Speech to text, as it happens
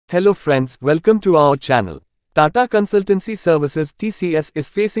Hello friends, welcome to our channel. Tata Consultancy Services (TCS) is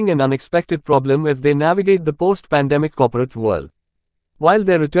facing an unexpected problem as they navigate the post-pandemic corporate world. While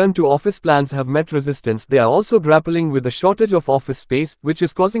their return to office plans have met resistance, they are also grappling with a shortage of office space, which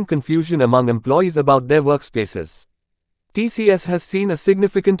is causing confusion among employees about their workspaces. TCS has seen a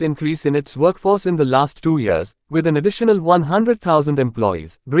significant increase in its workforce in the last 2 years, with an additional 100,000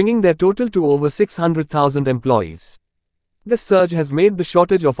 employees, bringing their total to over 600,000 employees. This surge has made the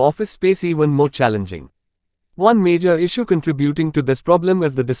shortage of office space even more challenging. One major issue contributing to this problem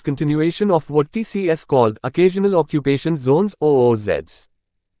is the discontinuation of what TCS called Occasional Occupation Zones (OOZs).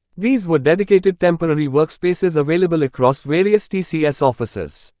 These were dedicated temporary workspaces available across various TCS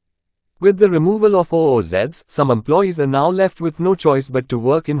offices. With the removal of OOZs, some employees are now left with no choice but to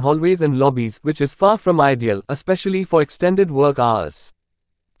work in hallways and lobbies, which is far from ideal, especially for extended work hours.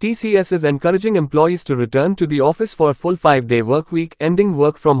 TCS is encouraging employees to return to the office for a full 5-day workweek, ending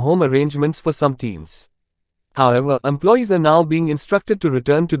work-from-home arrangements for some teams. However, employees are now being instructed to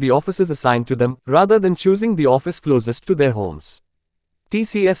return to the offices assigned to them, rather than choosing the office closest to their homes.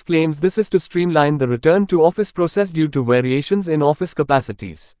 TCS claims this is to streamline the return-to-office process due to variations in office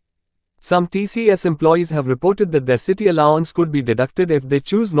capacities. Some TCS employees have reported that their city allowance could be deducted if they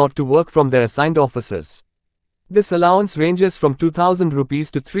choose not to work from their assigned offices. This allowance ranges from 2,000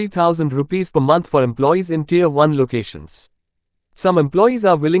 rupees to 3,000 rupees per month for employees in Tier 1 locations. Some employees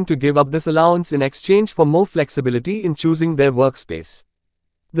are willing to give up this allowance in exchange for more flexibility in choosing their workspace.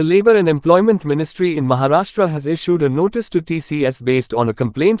 The Labour and Employment Ministry in Maharashtra has issued a notice to TCS based on a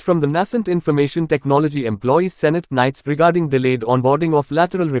complaint from the Nascent Information Technology Employees Senate (NITES) regarding delayed onboarding of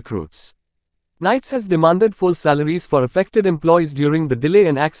lateral recruits. NITES has demanded full salaries for affected employees during the delay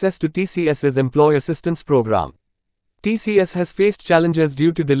in access to TCS's Employee Assistance Program. TCS has faced challenges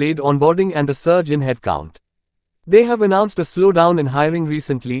due to delayed onboarding and a surge in headcount. They have announced a slowdown in hiring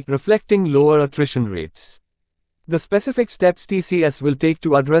recently, reflecting lower attrition rates. The specific steps TCS will take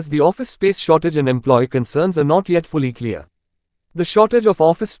to address the office space shortage and employee concerns are not yet fully clear. The shortage of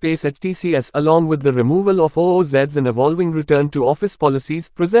office space at TCS, along with the removal of OOZs and evolving return-to-office policies,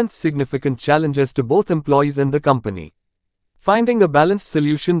 presents significant challenges to both employees and the company. Finding a balanced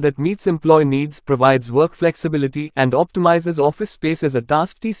solution that meets employee needs, provides work flexibility, and optimizes office space is a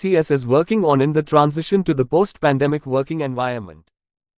task TCS is working on in the transition to the post-pandemic working environment.